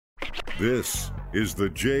This is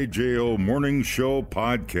the JJO Morning Show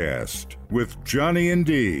podcast with Johnny and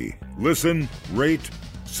D. Listen, rate,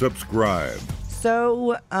 subscribe.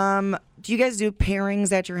 So, do you guys do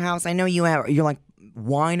pairings at your house? I know you're like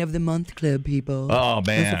wine of the month club people. Oh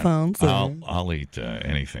man, So. I'll eat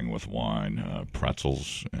anything with wine,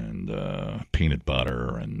 pretzels and peanut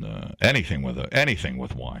butter and anything with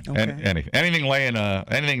wine. Okay.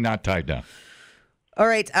 Anything not tied down. All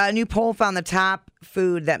right, a new poll found the top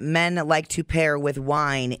food that men like to pair with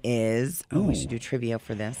wine is. Oh, we should do trivia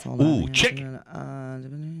for this. Hold on. Chicken.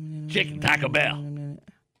 Chicken Taco Bell.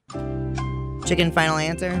 Chicken. Final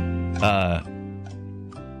answer.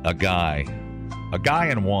 A guy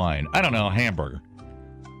and wine. I don't know, hamburger.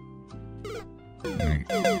 Just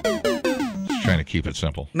trying to keep it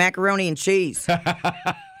simple. Macaroni and cheese.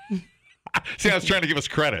 See, I was trying to give us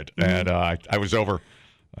credit, and I was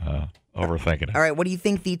overthinking it. All right, what do you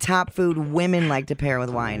think the top food women like to pair with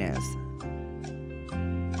wine is?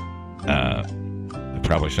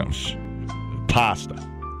 Probably something pasta.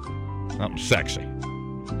 Something sexy.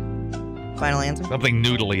 Final answer? Something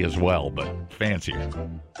noodly as well, but fancier.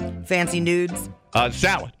 Fancy nudes.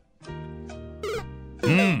 Salad.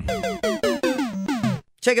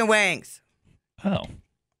 Chicken wings. Oh.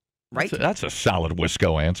 Right? That's a solid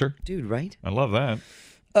Wisco answer. Dude, right? I love that.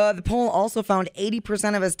 The poll also found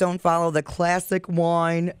 80% of us don't follow the classic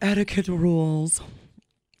wine etiquette rules.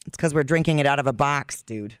 It's because we're drinking it out of a box,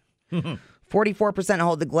 dude. 44%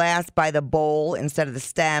 hold the glass by the bowl instead of the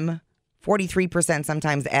stem. 43%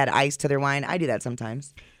 sometimes add ice to their wine. I do that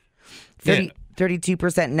sometimes.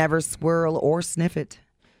 32% never swirl or sniff it.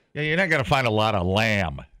 Yeah, you're not going to find a lot of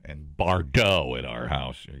lamb and Bordeaux at our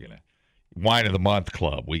house. You're going to Wine of the Month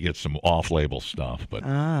Club. We get some off-label stuff, but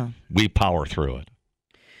we power through it.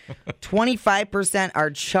 25% are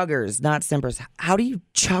chuggers, not simpers. How do you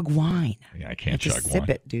chug wine? Yeah, I can't Just chug wine. sip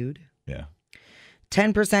it, dude. Yeah.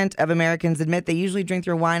 10% of Americans admit they usually drink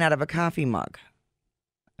their wine out of a coffee mug.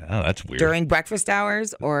 Oh, that's weird. During breakfast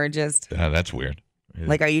hours or just... that's weird.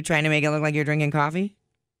 Like, are you trying to make it look like you're drinking coffee?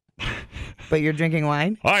 But you're drinking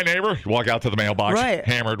wine? Hi, neighbor. You walk out to the mailbox,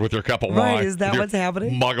 hammered with your cup of wine. Right, is that what's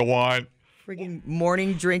happening? Mug of wine. Freaking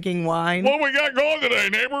morning drinking wine. What we got going today,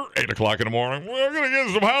 neighbor? 8 o'clock in the morning. We're going to get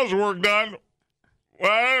some housework done.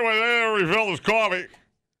 Well, anyway, they refill this coffee.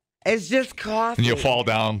 It's just coffee. And you fall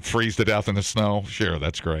down, freeze to death in the snow. Sure,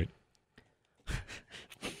 that's great.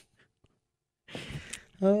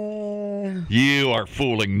 You are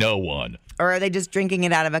fooling no one. Or are they just drinking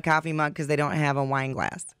it out of a coffee mug because they don't have a wine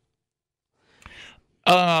glass?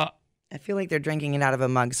 I feel like they're drinking it out of a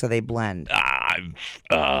mug so they blend. I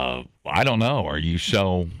don't know. Are you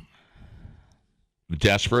so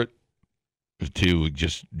desperate to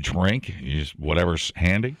just drink? You just whatever's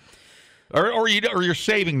handy, or you're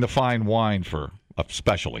saving the fine wine for a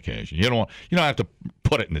special occasion. You don't have to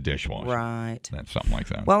put it in the dishwasher. Right. That's something like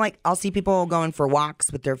that. Well, like I'll see people going for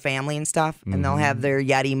walks with their family and stuff, and they'll have their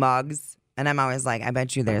Yeti mugs, and I'm always like, I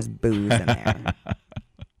bet you there's booze in there.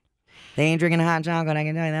 They ain't drinking hot chocolate. I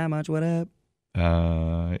can tell you that much. What up?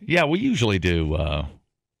 Yeah, we usually do.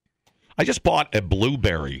 I just bought a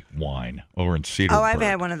blueberry wine over in Cedarburg. Oh, I've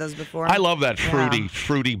had one of those before. I love that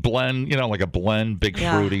fruity blend, like a blend, big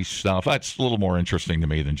fruity stuff. That's a little more interesting to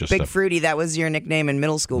me than just Big Fruity. That was your nickname in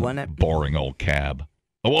middle school, wasn't it? Boring old cab.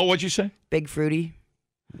 Oh, what'd you say? Big Fruity.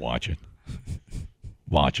 Watch it.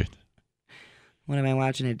 Watch it. What am I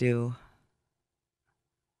watching it do?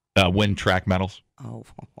 Win track medals. Oh.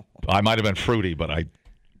 I might have been fruity, but I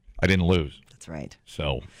didn't lose. That's right.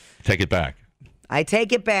 So take it back. I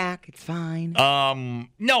take it back. It's fine.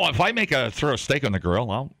 No, if I throw a steak on the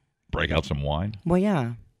grill, I'll break out some wine. Well,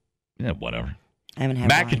 yeah. Yeah, whatever. I haven't had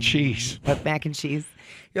mac and cheese. But mac and cheese.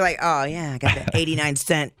 You're like, oh, yeah, I got the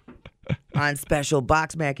 89-cent on special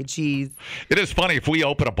box mac and cheese. It is funny if we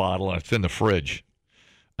open a bottle and it's in the fridge.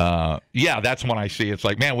 That's when I see it's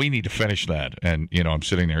like, man, we need to finish that. And, I'm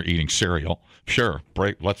sitting there eating cereal. Sure,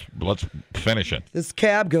 let's finish it. This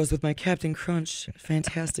cab goes with my Captain Crunch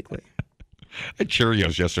fantastically. I had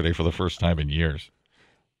Cheerios yesterday for the first time in years.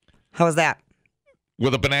 How was that?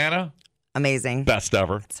 With a banana? Amazing. Best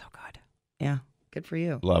ever. It's so good. Yeah, good for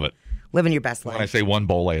you. Love it. Living your best life. When I say one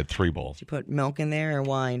bowl, I had 3 bowls. Did you put milk in there or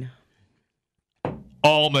wine?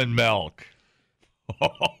 Almond milk.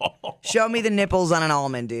 Show me the nipples on an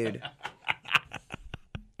almond, dude.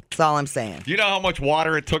 That's all I'm saying. You know how much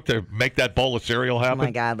water it took to make that bowl of cereal happen? Oh,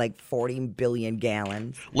 my God, like 40 billion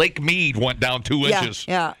gallons. Lake Mead went down 2 inches.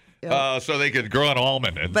 Yeah. So they could grow an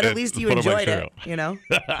almond. But at least you enjoyed it, All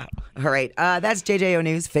right. That's JJO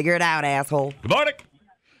News. Figure it out, asshole. Good morning.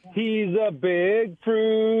 He's a big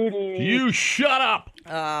fruity. You shut up.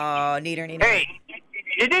 Oh, neater. Hey,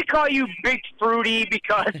 Did they call you Big Fruity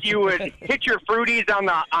because you would hit your fruities on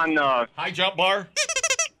the high jump bar?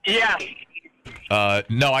 Yes.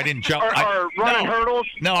 No, I didn't jump. Or running hurdles?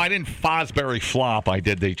 No, I didn't Fosbury flop. I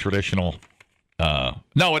did the traditional.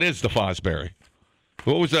 No, it is the Fosbury.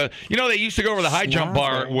 What was the? You know, they used to go over the high jump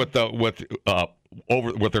bar with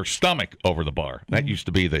their stomach over the bar. That used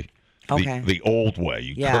to be the old way.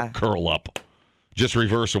 You curl up. Just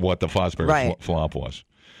reverse of what the Fosbury flop was.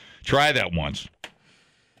 Try that once.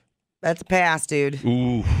 That's a pass, dude.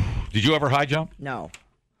 Ooh. Did you ever high jump? No.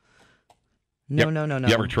 No. No.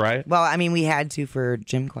 You ever try it? Well, I mean, we had to for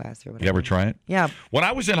gym class or whatever. You ever try it? Yeah. When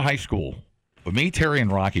I was in high school, me, Terry,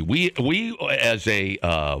 and Rocky, we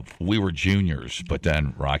were juniors, but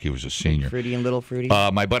then Rocky was a senior. Fruity and Little Fruity.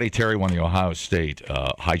 My buddy Terry won the Ohio State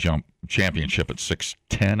high jump championship at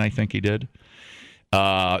 6'10", I think he did.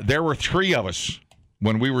 There were three of us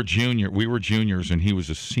when we were juniors, and he was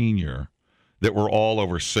a senior, that were all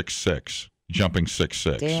over 6'6", jumping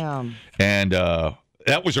 6'6". Damn. And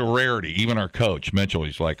that was a rarity. Even our coach, Mitchell,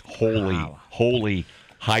 he's like, holy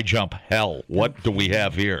high jump hell. What do we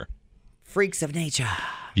have here? Freaks of nature.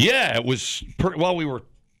 Yeah, it was it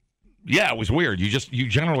was weird. You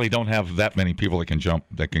generally don't have that many people that can jump,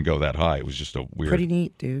 that can go that high. It was just a weird, pretty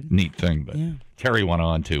neat, dude. Neat thing. But Terry went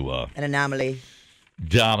on to an anomaly.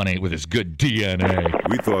 Dominate with his good DNA.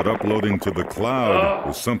 We thought uploading to the cloud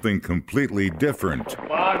was something completely different.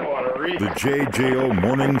 The JJO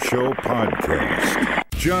Morning Show Podcast.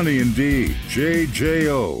 Johnny and D,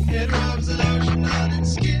 JJO. It rubs the lotion on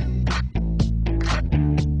its skin.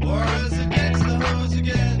 Or as it gets the hose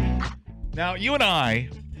again. Now, you and I,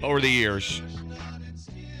 over the years,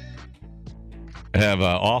 have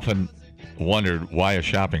often wondered why a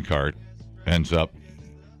shopping cart ends up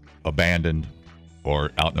abandoned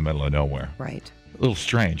or out in the middle of nowhere. Right. A little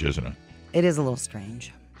strange, isn't it? It is a little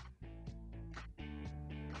strange.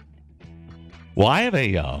 Well, I have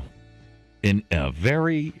a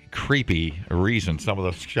very creepy reason some of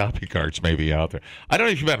those shopping carts may be out there. I don't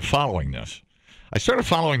know if you've been following this. I started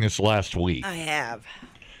following this last week. I have.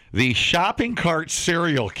 The shopping cart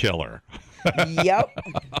serial killer. Yep.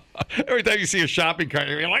 Every time you see a shopping cart,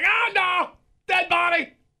 you're like, oh, no, dead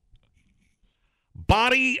body.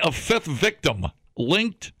 Body of fifth victim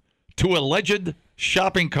linked to alleged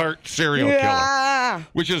shopping cart serial killer.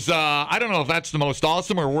 Which is, I don't know if that's the most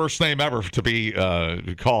awesome or worst name ever to be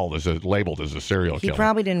labeled as a serial killer. He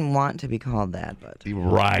probably didn't want to be called that, but.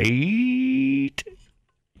 Right.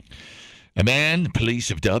 A man police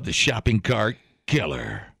have dubbed the shopping cart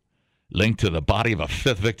killer, linked to the body of a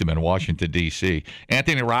fifth victim in Washington, D.C.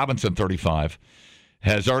 Anthony Robinson, 35,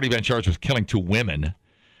 has already been charged with killing two women.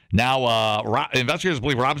 Now, investigators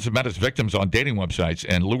believe Robinson met his victims on dating websites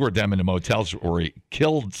and lured them into motels where he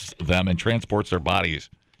kills them and transports their bodies,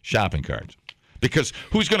 shopping carts. Because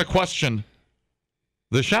who's going to question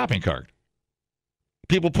the shopping cart?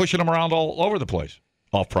 People pushing them around all over the place,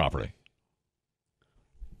 off property.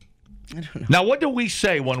 I don't know. Now, what do we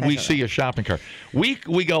say when we see a shopping cart? We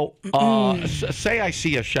go, say I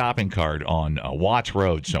see a shopping cart on Watts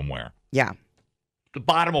Road somewhere. Yeah. The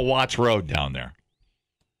bottom of Watts Road down there.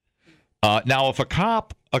 Now, if a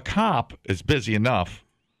cop is busy enough,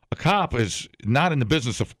 a cop is not in the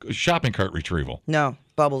business of shopping cart retrieval. No,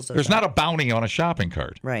 Bubbles does There's not a bounty on a shopping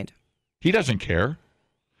cart. Right. He doesn't care.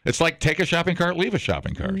 It's like take a shopping cart, leave a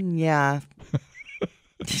shopping cart. Yeah.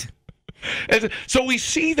 So we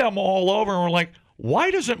see them all over, and we're like,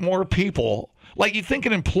 why doesn't more people, like you think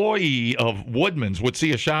an employee of Woodman's would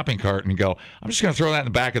see a shopping cart and go, I'm just going to throw that in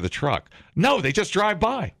the back of the truck. No, they just drive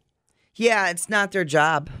by. Yeah, it's not their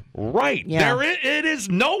job. Right. Yeah. It is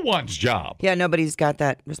no one's job. Yeah, nobody's got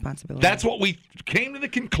that responsibility. That's what we came to the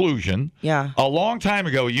conclusion a long time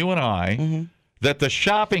ago, you and I, that the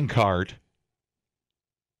shopping cart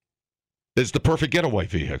is the perfect getaway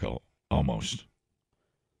vehicle, almost.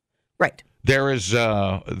 Right. They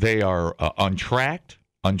are untracked,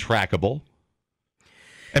 untrackable.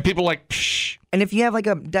 And people are like, psh. And if you have like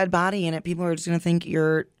a dead body in it, people are just going to think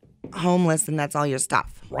you're homeless and that's all your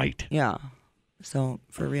stuff. Right. Yeah. So,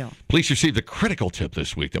 for real. Police received a critical tip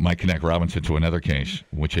this week that might connect Robinson to another case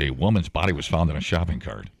in which a woman's body was found in a shopping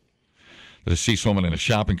cart. The deceased woman in a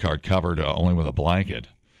shopping cart covered only with a blanket.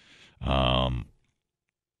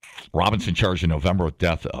 Robinson charged in November with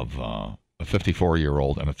death of a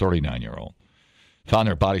 54-year-old and a 39-year-old. Found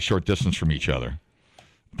their bodies short distance from each other.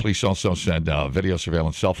 Police also said video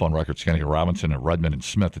surveillance cell phone records connecting Robinson and Redmond and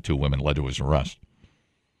Smith, the two women, led to his arrest.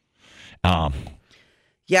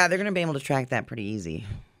 Yeah, they're going to be able to track that pretty easy.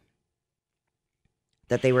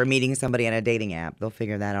 That they were meeting somebody on a dating app. They'll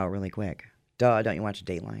figure that out really quick. Duh, don't you watch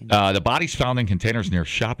Dateline? The bodies found in containers near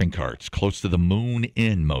shopping carts close to the Moon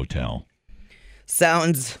Inn Motel.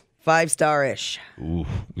 Sounds 5-star-ish. Ooh,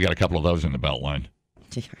 we got a couple of those in the Beltline.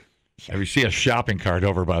 If you see a shopping cart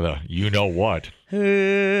over by the you-know-what,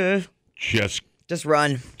 just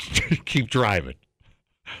run. keep driving.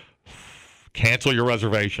 Cancel your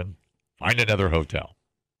reservation. Find another hotel.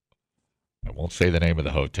 I won't say the name of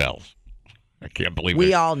the hotels. I can't believe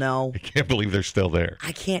We all know. I can't believe they're still there.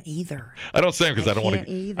 I can't either. I don't say them because I don't want can't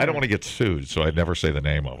to. either. I don't want to get sued, so I'd never say the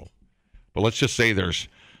name of them. But let's just say there's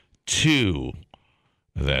two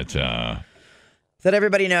that That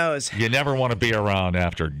everybody knows. you never want to be around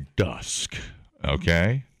after dusk.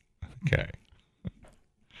 Okay.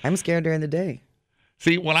 I'm scared during the day.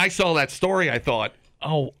 See, when I saw that story, I thought,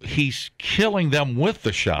 oh, he's killing them with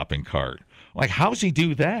the shopping cart. Like, how's he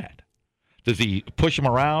do that? Does he push them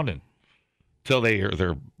around until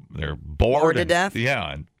they're bored to death?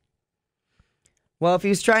 Yeah. And Well, if he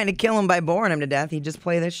was trying to kill him by boring him to death, he'd just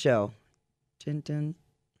play this show. Dun, dun.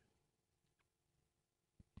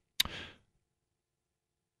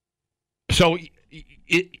 so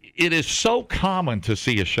it is so common to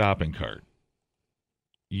see a shopping cart.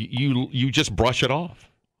 You just brush it off.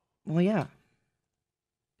 Well, yeah.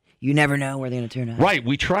 You never know where they're going to turn out. Right.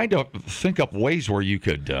 We tried to think up ways where you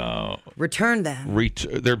could Return them.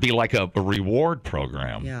 there'd be like a reward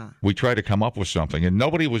program. Yeah. We tried to come up with something, and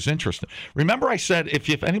nobody was interested. Remember I said, if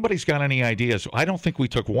anybody's got any ideas, I don't think we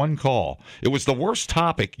took one call. It was the worst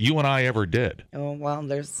topic you and I ever did. Oh, well,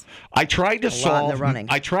 there's... I tried to A lot in the solve. running.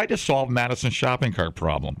 I tried to solve Madison's shopping cart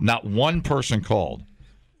problem. Not one person called.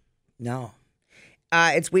 No.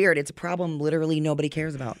 It's weird. It's a problem literally nobody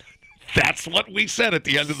cares about. That's what we said at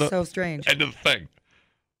the end of the So strange. end of the thing.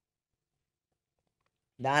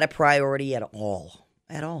 Not a priority at all.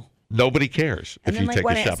 At all. Nobody cares And if then, you like, take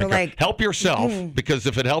when a it- shopping so, cart. like- Help yourself, because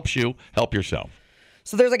if it helps you, help yourself.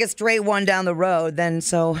 So there's like a straight one down the road. Then,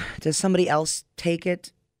 so does somebody else take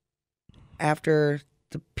it after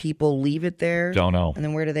the people leave it there? Don't know. And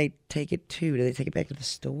then where do they take it to? Do they take it back to the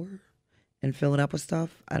store and fill it up with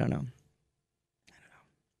stuff? I don't know.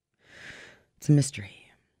 It's a mystery.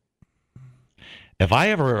 If I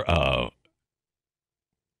ever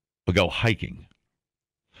go hiking,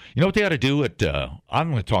 you know what they got to do at?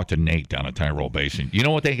 I'm going to talk to Nate down at Tyrol Basin. You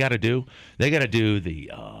know what they got to do? They got to do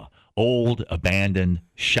the old abandoned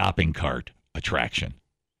shopping cart attraction.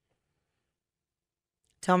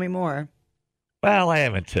 Tell me more. Well, I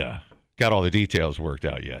haven't got all the details worked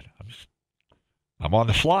out yet. I'm on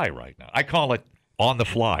the fly right now. I call it on the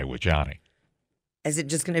fly with Johnny. Is it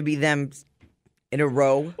just going to be them in a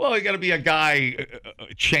row? Well, you got to be a guy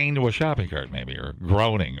chained to a shopping cart, maybe, or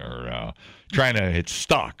groaning, or trying to hit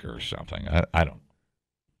stuck or something. I don't.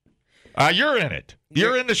 You're in it.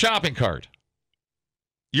 You're in the shopping cart.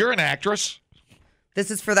 You're an actress.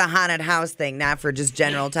 This is for the haunted house thing, not for just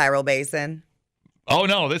general Tyrol Basin. Oh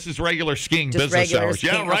no, this is regular skiing Just business regular hours.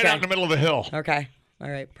 Yeah, skiing, right okay. out in the middle of the hill. Okay. All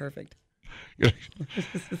right. Perfect.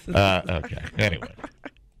 Okay. Anyway,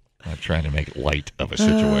 I'm trying to make light of a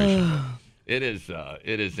situation. It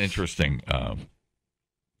is interesting.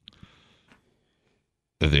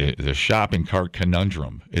 The shopping cart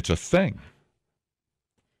conundrum. It's a thing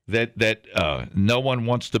that no one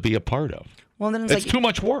wants to be a part of. Well, then it's It's like too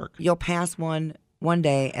much work. you'll pass one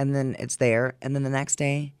day and then it's there, and then the next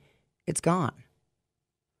day it's gone.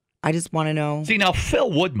 I just want to know. See, now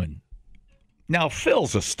Phil Woodman. Now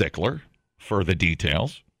Phil's a stickler for the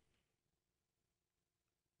details.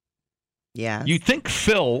 Yeah. You'd think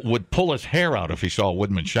Phil would pull his hair out if he saw a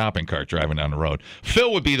Woodman shopping cart driving down the road.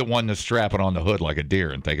 Phil would be the one to strap it on the hood like a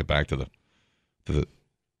deer and take it back to the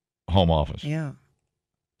home office. Yeah.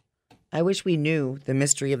 I wish we knew the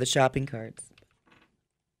mystery of the shopping carts.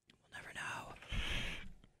 We'll never know.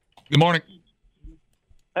 Good morning.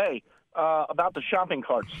 Hey, about the shopping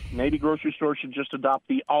carts, maybe grocery stores should just adopt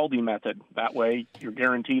the Aldi method. That way, you're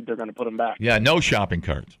guaranteed they're going to put them back. Yeah, no shopping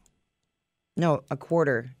carts. No, a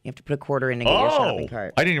quarter. You have to put a quarter in to get your shopping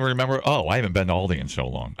cart. I didn't even remember. Oh, I haven't been to Aldi in so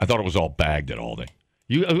long. I thought it was all bagged at Aldi.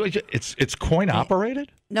 It's coin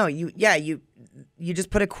operated? No, you just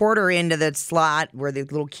put a quarter into the slot where the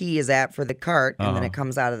little key is at for the cart, and then it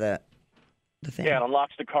comes out of the thing. Yeah, it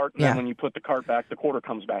unlocks the cart, and Yeah. then when you put the cart back, the quarter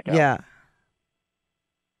comes back out. Yeah.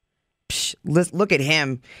 Psh, look at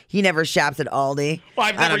him. He never shops at Aldi. Well,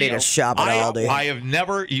 I've I don't never need to used- shop at Aldi. I have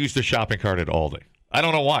never used a shopping cart at Aldi. I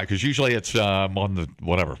don't know why, because usually it's on the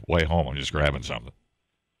way home. I'm just grabbing something.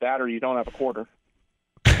 That or you don't have a quarter.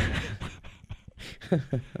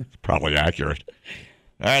 It's probably accurate.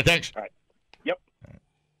 All right, thanks. All right. Yep.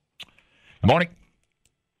 Good morning.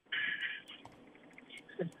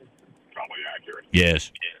 Probably accurate.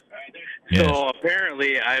 Yes. Yes. So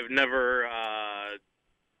apparently, I've never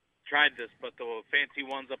tried this, but the fancy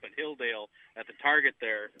ones up at Hilldale at the Target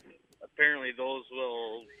there, apparently those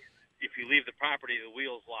will, if you leave the property, the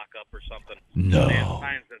wheels lock up or something. No. They have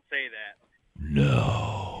signs that say that.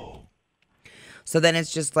 No. So then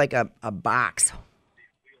it's just like a box.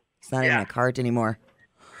 It's not even Yeah. a cart anymore.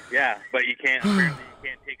 Yeah, but you can't. Apparently, you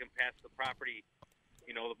can't take them past the property.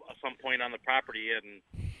 Some point on the property, and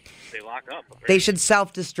they lock up. They should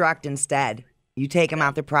self-destruct instead. You take them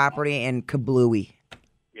off the property and kablooey.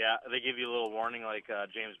 Yeah, they give you a little warning, like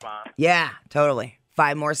James Bond. Yeah, totally.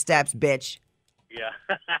 5 more steps, bitch. Yeah,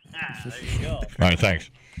 there you go. All right,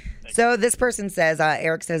 thanks. So this person says,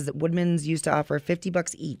 Eric says that Woodman's used to offer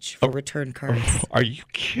 $50 each for return cards. Are you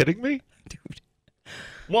kidding me? Dude.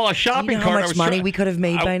 Well, a shopping You know cart. how much money we could have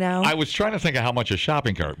made by now? I was trying to think of how much a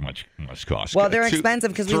shopping cart must cost. Well, they're 2,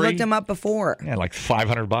 expensive because we 3? looked them up before. Yeah, like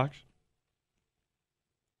 $500.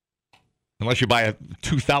 Unless you buy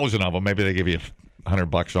 2,000 of them, maybe they give you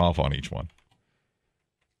 $100 off on each one.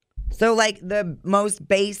 So, like, the most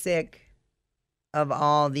basic of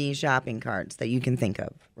all the shopping carts that you can think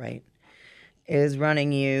of, right, is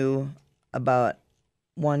running you about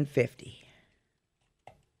 $150.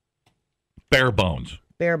 Bare bones.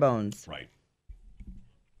 Bare bones. Right.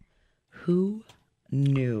 Who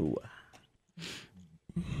knew?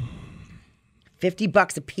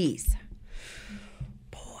 $50 a piece.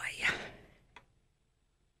 Boy.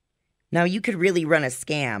 Now, you could really run a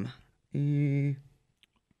scam where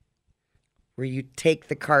you take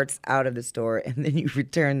the carts out of the store and then you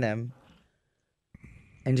return them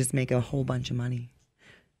and just make a whole bunch of money.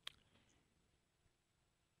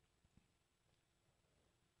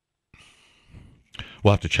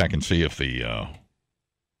 We'll have to check and see if the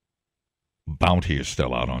bounty is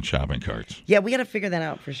still out on shopping carts. Yeah, we got to figure that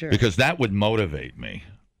out for sure. Because that would motivate me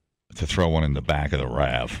to throw one in the back of the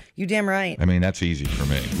RAV. You damn right. I mean, that's easy for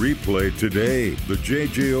me. Replay today the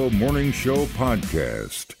JJO Morning Show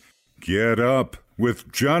podcast. Get up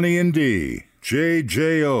with Johnny and D.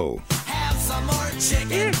 JJO. Have some more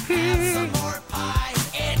chicken, have some more pie.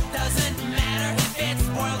 It doesn't matter if it's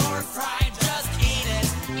boiled or fried. Just eat it.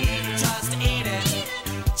 Just eat it.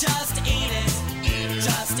 Just eat it.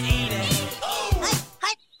 Just eat it.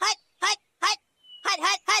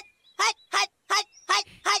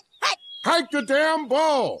 Hike the damn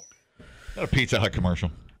ball. Is that a Pizza Hut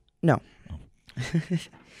commercial? No.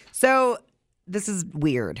 So this is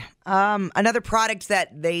weird. Another product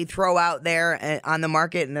that they throw out there on the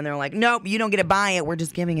market, and then they're like, nope, you don't get to buy it. We're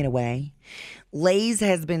just giving it away. Lay's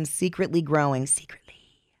has been secretly growing,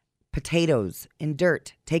 potatoes in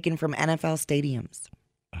dirt taken from NFL stadiums.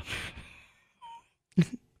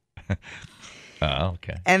 Oh,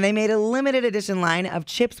 okay. And they made a limited edition line of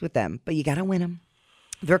chips with them, but you got to win them.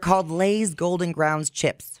 They're called Lay's Golden Grounds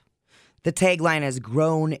Chips. The tagline is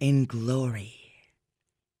grown in glory.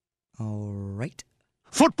 All right.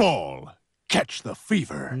 Football. Catch the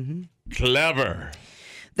fever. Clever.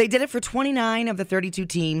 They did it for 29 of the 32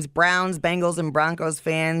 teams. Browns, Bengals, and Broncos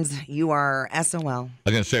fans, you are SOL. I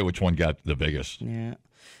was going to say which one got the biggest. Yeah.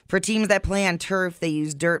 For teams that play on turf, they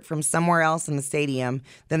use dirt from somewhere else in the stadium.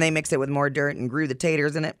 Then they mix it with more dirt and grew the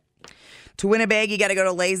taters in it. To win a bag, you got to go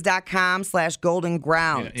to Lays.com/Golden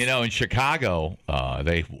Ground. You know, in Chicago,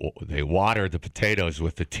 they watered the potatoes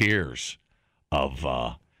with the tears of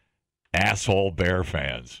asshole Bear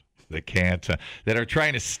fans that can't that are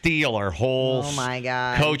trying to steal our whole Oh, my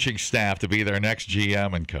God. coaching staff to be their next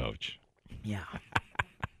GM and coach. Yeah.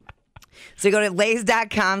 So you go to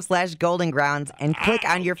Lays.com/Golden Grounds and click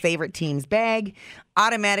on your favorite team's bag.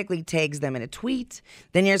 Automatically tags them in a tweet.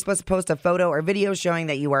 Then you're supposed to post a photo or video showing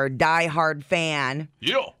that you are a diehard fan.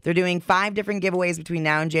 Yeah. They're doing 5 different giveaways between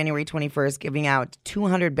now and January 21st, giving out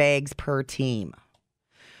 200 bags per team.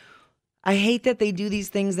 I hate that they do these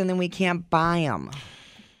things and then we can't buy them.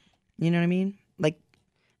 You know what I mean? Like,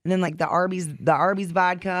 and then like the Arby's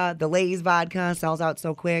vodka, the Lay's vodka sells out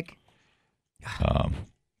so quick.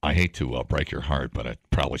 I hate to break your heart, but it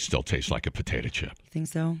probably still tastes like a potato chip. You think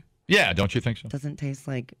so? Yeah, don't you think so? Doesn't taste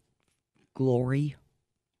like glory.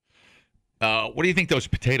 What do you think those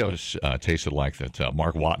potatoes tasted like that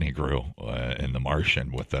Mark Watney grew in The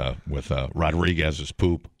Martian with Rodriguez's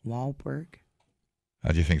poop? Wahlberg.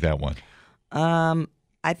 How do you think that went?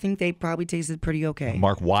 I think they probably tasted pretty okay.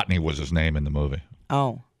 Mark Watney was his name in the movie.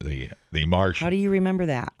 Oh. The Martian. How do you remember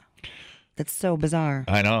that? That's so bizarre.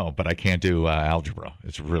 I know, but I can't do algebra.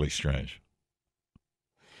 It's really strange.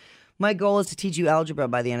 My goal is to teach you algebra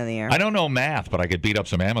by the end of the year. I don't know math, but I could beat up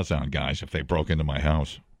some Amazon guys if they broke into my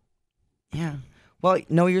house. Yeah. Well,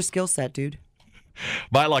 know your skill set, dude.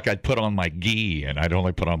 By luck, I'd put on my gi, and I'd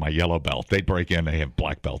only put on my yellow belt. They'd break in, they have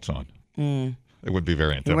black belts on. It would be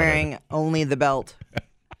very intimidating. Wearing only the belt.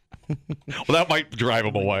 Well, that might drive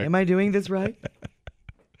them away. Am I doing this right?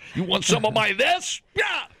 You want some of my this?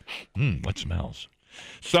 Yeah. What smells?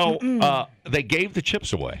 So they gave the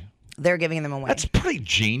chips away. They're giving them away. That's pretty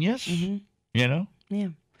genius. You know? Yeah.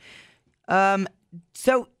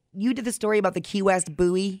 So you did the story about the Key West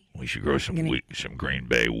buoy. We should grow some Green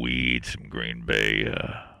Bay weed, some Green Bay.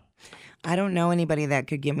 I don't know anybody that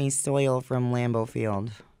could get me soil from Lambeau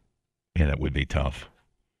Field. Yeah, that would be tough.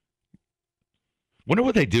 Wonder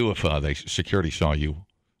what they do if security saw you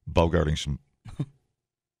bogarting some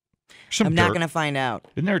I'm not dirt. going to find out.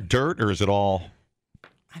 Isn't there dirt, or is it all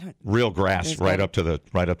real grass right up to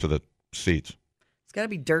the seats? It's got to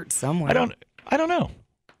be dirt somewhere. I don't know.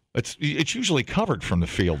 It's usually covered from the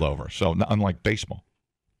field over, so unlike baseball.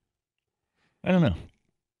 I don't know.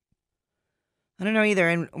 I don't know either,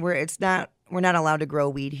 and we're not allowed to grow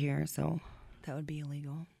weed here, so that would be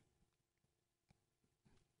illegal.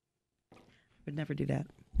 Would never do that.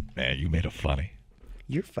 Man, you made it funny.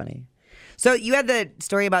 You're funny. So you had the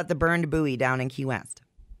story about the burned buoy down in Key West.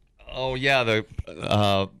 Oh yeah,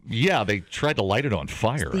 they tried to light it on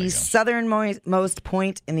fire. The southernmost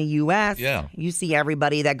point in the U.S. Yeah. You see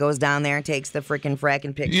everybody that goes down there and takes the frickin'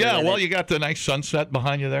 frackin' picture. Yeah, well, you you got the nice sunset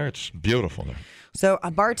behind you there. It's beautiful there. So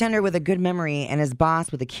a bartender with a good memory and his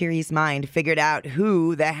boss with a curious mind figured out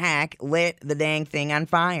who the heck lit the dang thing on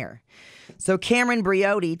fire. So Cameron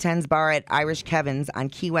Briotti tends bar at Irish Kevin's on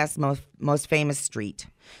Key West's most famous street.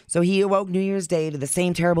 So he awoke New Year's Day to the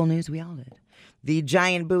same terrible news we all did. The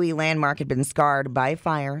giant buoy landmark had been scarred by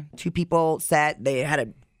fire. 2 people said they had a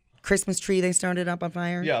Christmas tree they started up on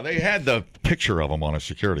fire. Yeah, they had the picture of them on a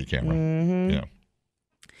security camera. Mm-hmm. Yeah.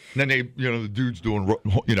 And then the dude's doing,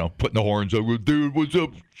 putting the horns over. Dude, what's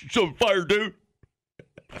up? Some fire, dude.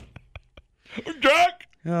 Jack.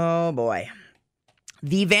 Oh, boy.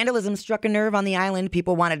 The vandalism struck a nerve on the island.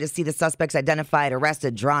 People wanted to see the suspects identified,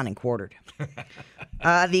 arrested, drawn, and quartered.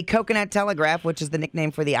 The Coconut Telegraph, which is the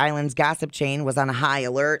nickname for the island's gossip chain, was on high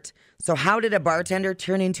alert. So how did a bartender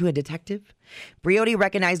turn into a detective? Briotti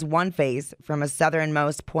recognized one face from a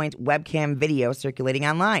southernmost point webcam video circulating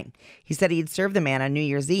online. He said he'd served the man on New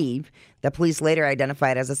Year's Eve. The police later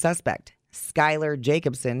identified as a suspect, Skylar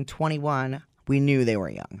Jacobson, 21. We knew they were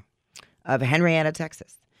young, of Henrietta,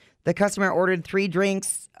 Texas. The customer ordered 3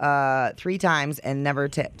 drinks 3 times and never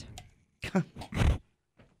tipped.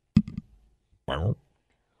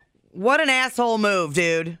 What an asshole move,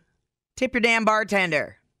 dude. Tip your damn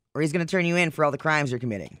bartender, or he's going to turn you in for all the crimes you're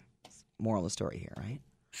committing. Moral of the story here, right?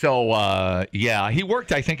 So, he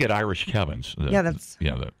worked, I think, at Irish Kevin's. I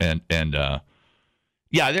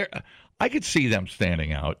could see them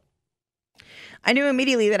standing out. I knew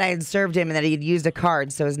immediately that I had served him and that he'd used a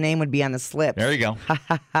card so his name would be on the slip. There you go.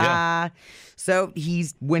 Yeah. So he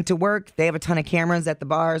went to work. They have a ton of cameras at the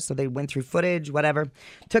bar, so they went through footage, whatever.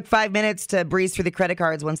 Took 5 minutes to breeze through the credit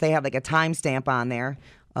cards once they have like a timestamp on there.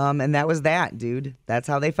 And that was that, dude. That's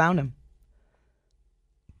how they found him.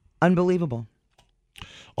 Unbelievable.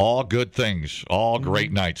 All good things. All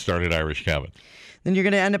great nights started Irish Kevin. Then you're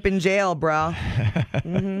going to end up in jail, bro.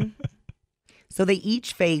 Mm-hmm. So they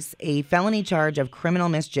each face a felony charge of criminal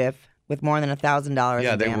mischief with more than $1,000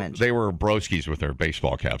 in damage. They were broskies with their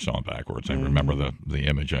baseball caps on backwards. I remember the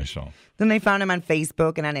image I saw. Then they found him on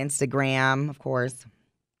Facebook and on Instagram, of course,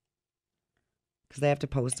 because they have to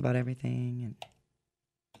post about everything.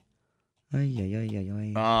 The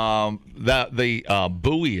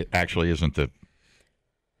buoy actually isn't the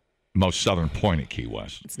most southern point at Key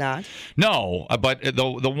West. It's not? No, but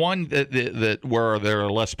the one that where there are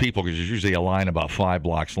less people, because there's usually a line about 5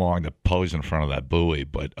 blocks long that pose in front of that buoy,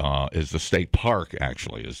 but is the state park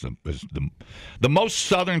actually is the most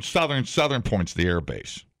southern point's the air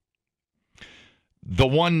base. The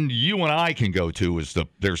one you and I can go to is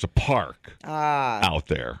there's a park out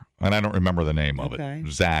there, and I don't remember the name of it,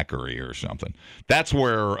 Zachary or something. That's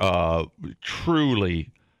where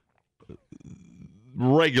truly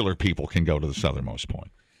regular people can go to the southernmost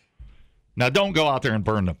point. Now, don't go out there and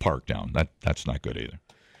burn the park down. That's not good either.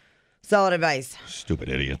 Solid advice. Stupid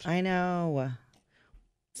idiots. I know.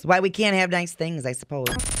 That's why we can't have nice things, I suppose.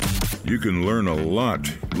 You can learn a lot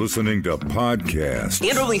listening to podcasts.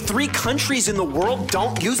 And only 3 countries in the world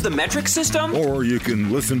don't use the metric system? Or you can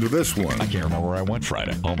listen to this one. I can't remember where I went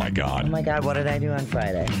Friday. Oh, my God. Oh, my God, what did I do on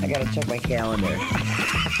Friday? I got to check my calendar.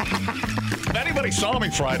 If anybody saw me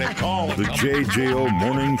Friday, call. The JJO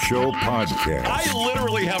Morning Show Podcast. I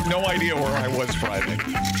literally have no idea where I was Friday.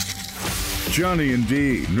 Johnny and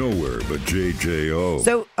D, nowhere but JJO.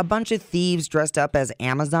 So a bunch of thieves dressed up as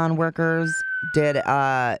Amazon workers did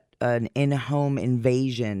an in-home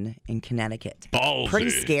invasion in Connecticut. Ballsy.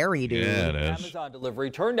 Pretty scary, dude. Yeah, it is. Amazon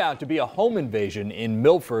delivery turned out to be a home invasion in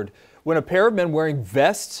Milford when a pair of men wearing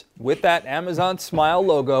vests with that Amazon Smile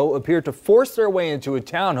logo appeared to force their way into a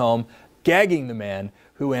townhome, gagging the man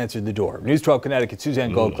who answered the door. News 12 Connecticut,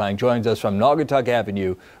 Suzanne Goldklang joins us from Naugatuck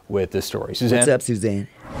Avenue with the story. Suzanne? What's up, Suzanne?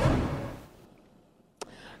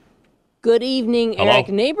 Good evening, Hello? Eric.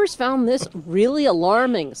 Neighbors found this really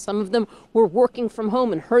alarming. Some of them were working from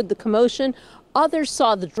home and heard the commotion. Others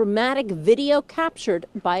saw the dramatic video captured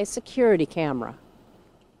by a security camera.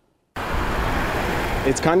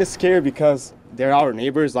 It's kind of scary because they're our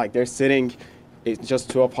neighbors. Like, they're sitting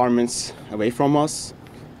just 2 apartments away from us.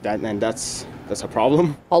 That's a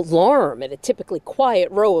problem. Alarm at a typically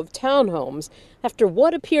quiet row of townhomes after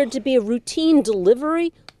what appeared to be a routine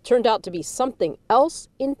delivery turned out to be something else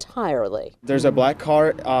entirely. There's a black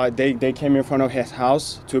car. They came in front of his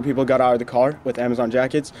house. 2 people got out of the car with Amazon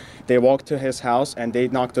jackets. They walked to his house and they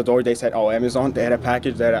knocked the door. They said, "Oh, Amazon." They had a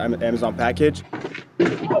package. They had an Amazon package.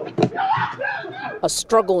 A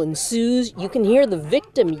struggle ensues. You can hear the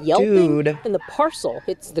victim yelping, Dude. and the parcel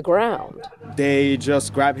hits the ground. They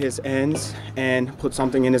just grabbed his ends and put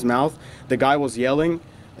something in his mouth. The guy was yelling.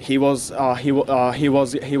 He was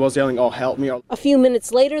yelling, "Oh, help me!" A few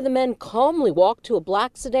minutes later, the men calmly walk to a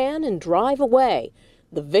black sedan and drive away.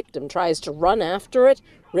 The victim tries to run after it,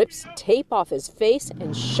 rips tape off his face,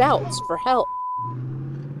 and shouts for help.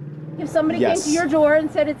 If somebody Yes. came to your door and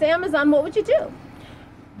said it's Amazon, what would you do?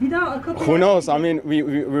 Who knows? I mean,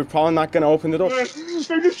 we're probably not going to open the door.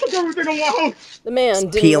 The man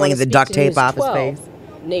didn't Peeling want to the speak duct to tape News off his 12. face.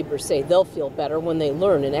 Neighbors say they'll feel better when they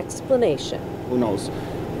learn an explanation. Who knows?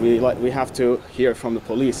 We have to hear from the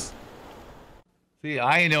police. See,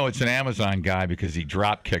 I know it's an Amazon guy because he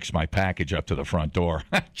drop kicks my package up to the front door.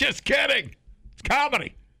 Just kidding. It's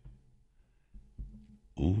comedy.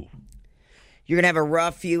 Ooh. You're going to have a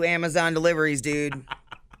rough few Amazon deliveries, dude.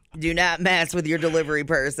 Do not mess with your delivery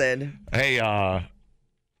person. Hey, what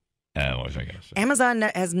was I going to say? Amazon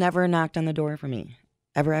has never knocked on the door for me.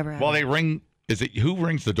 Ever, ever, ever. Well, they ring. Who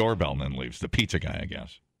rings the doorbell and then leaves? The pizza guy, I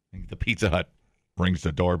guess. I think the Pizza Hut rings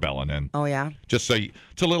the doorbell and then. Oh, yeah? Just so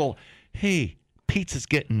it's a little, hey, pizza's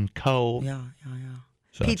getting cold. Yeah.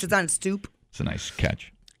 So Pizza's on stoop. It's a nice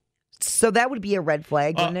catch. So that would be a red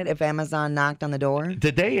flag, wouldn't it, if Amazon knocked on the door?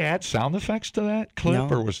 Did they add sound effects to that clip,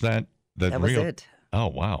 No. or was that the That real? was it. Oh,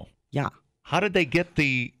 wow. Yeah. How did they get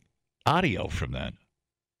the audio from that?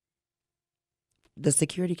 The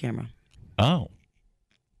security camera. Oh.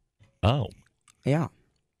 Yeah.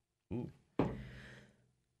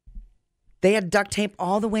 They had duct tape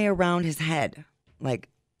all the way around his head. Like,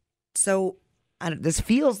 so this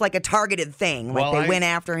feels like a targeted thing. Like Well, they went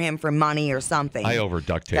after him for money or something. I over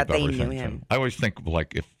duct tape that they everything. knew him. too. I always think,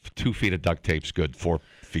 like, if 2 feet of duct tape's good, 4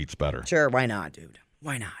 feet's better. Sure, why not, dude?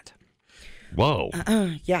 Why not? Whoa.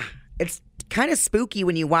 Yeah. It's kind of spooky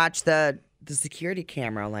when you watch the security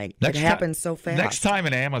camera. Like, it happens so fast. Next time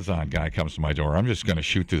an Amazon guy comes to my door, I'm just going to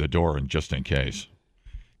shoot through the door and just in case.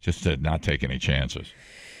 Just to not take any chances.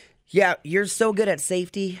 Yeah, you're so good at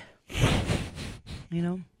safety. You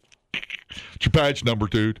know? What's your badge number,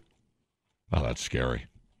 dude? Oh, that's scary.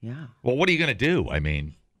 Yeah. Well, what are you going to do? I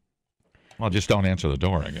mean, well, just don't answer the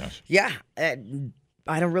door, I guess. Yeah.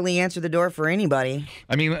 I don't really answer the door for anybody.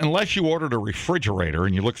 I mean, unless you ordered a refrigerator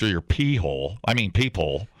and you look through your peephole,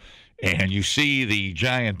 and you see the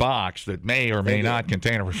giant box that may or may not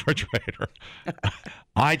contain a refrigerator,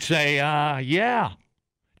 I'd say, yeah.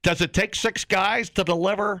 Does it take 6 guys to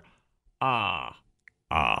deliver a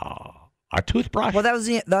toothbrush? Well, that was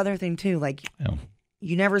the other thing, too. Like,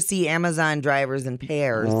 you never see Amazon drivers in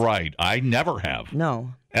pairs. Right. I never have.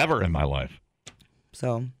 No. Ever in my life.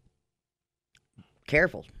 So,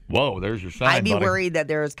 careful. Whoa, there's your sign, I'd be buddy. worried that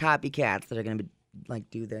there's copycats that are going to like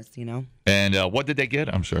do this, you know? And what did they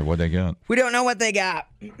get? I'm sorry, what did they get? We don't know what they got.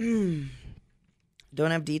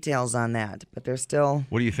 Don't have details on that, but they're still...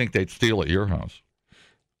 What do you think they'd steal at your house?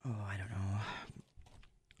 Oh, I don't know.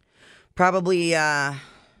 Probably,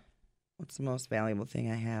 what's the most valuable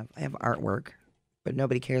thing I have? I have artwork, but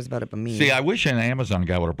nobody cares about it but me. See, I wish an Amazon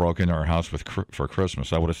guy would have broken into our house for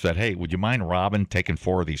Christmas. I would have said, hey, would you mind Robin taking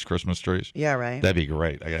 4 of these Christmas trees? Yeah, right. That'd be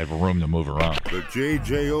great. I have a room to move around. The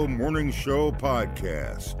JJO Morning Show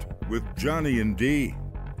podcast with Johnny and D.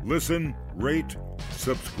 Listen, rate,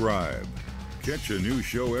 subscribe. Catch a new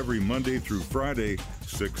show every Monday through Friday,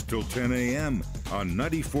 6 till 10 a.m. on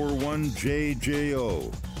 94.1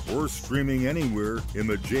 JJO or streaming anywhere in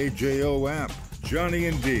the JJO app. Johnny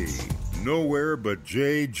and D, nowhere but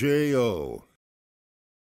JJO.